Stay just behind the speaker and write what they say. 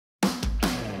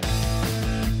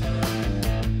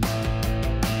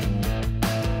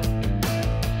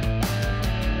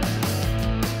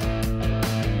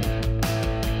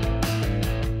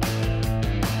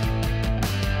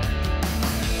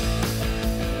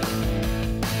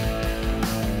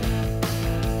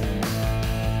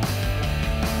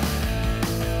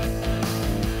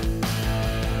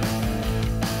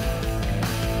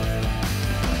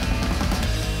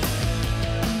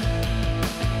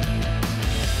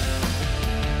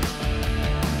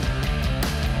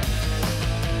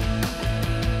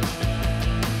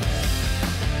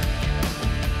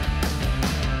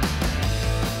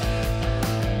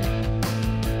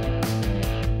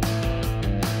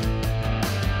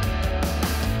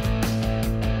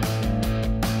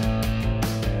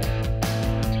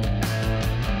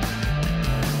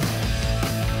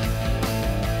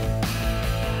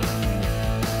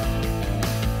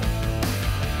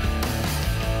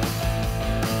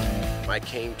I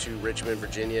came to Richmond,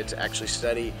 Virginia to actually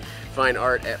study fine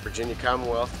art at Virginia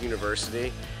Commonwealth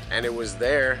University. And it was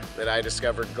there that I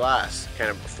discovered glass. Kind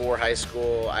of before high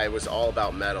school, I was all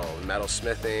about metal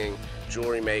smithing,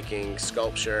 jewelry making,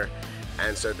 sculpture.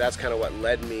 And so that's kind of what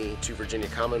led me to Virginia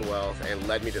Commonwealth and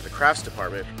led me to the crafts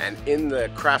department. And in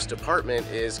the crafts department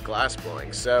is glass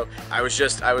blowing. So I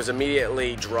was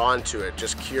immediately drawn to it,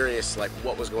 just curious like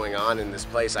what was going on in this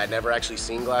place. I'd never actually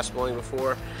seen glass blowing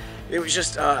before. It was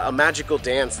just a magical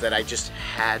dance that I just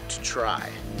had to try.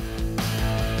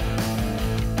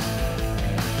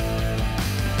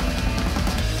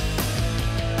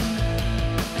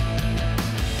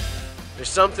 There's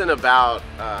something about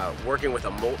working with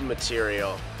a molten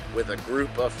material with a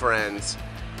group of friends.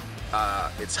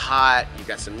 It's hot, you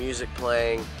got some music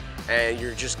playing, and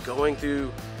you're just going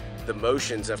through the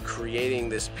motions of creating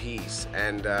this piece.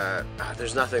 And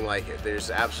there's nothing like it. There's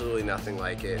absolutely nothing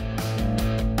like it.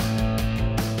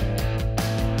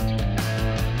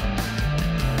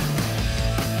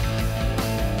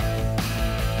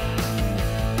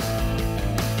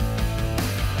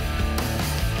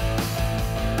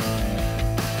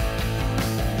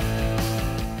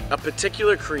 A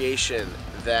particular creation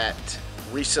that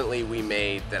recently we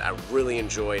made that I really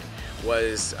enjoyed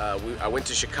was I went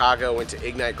to Chicago, went to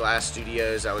Ignite Glass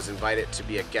Studios. I was invited to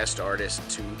be a guest artist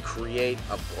to create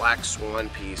a Black Swan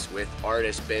piece with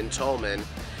artist Ben Tolman,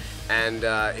 and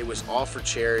it was all for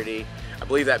charity. I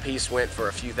believe that piece went for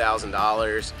a few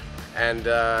 $1,000s, and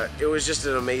it was just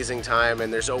an amazing time.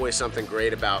 And there's always something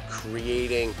great about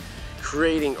creating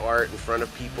art in front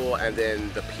of people, and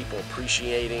then the people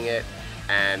appreciating it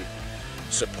and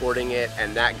supporting it,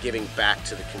 and that giving back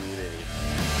to the community.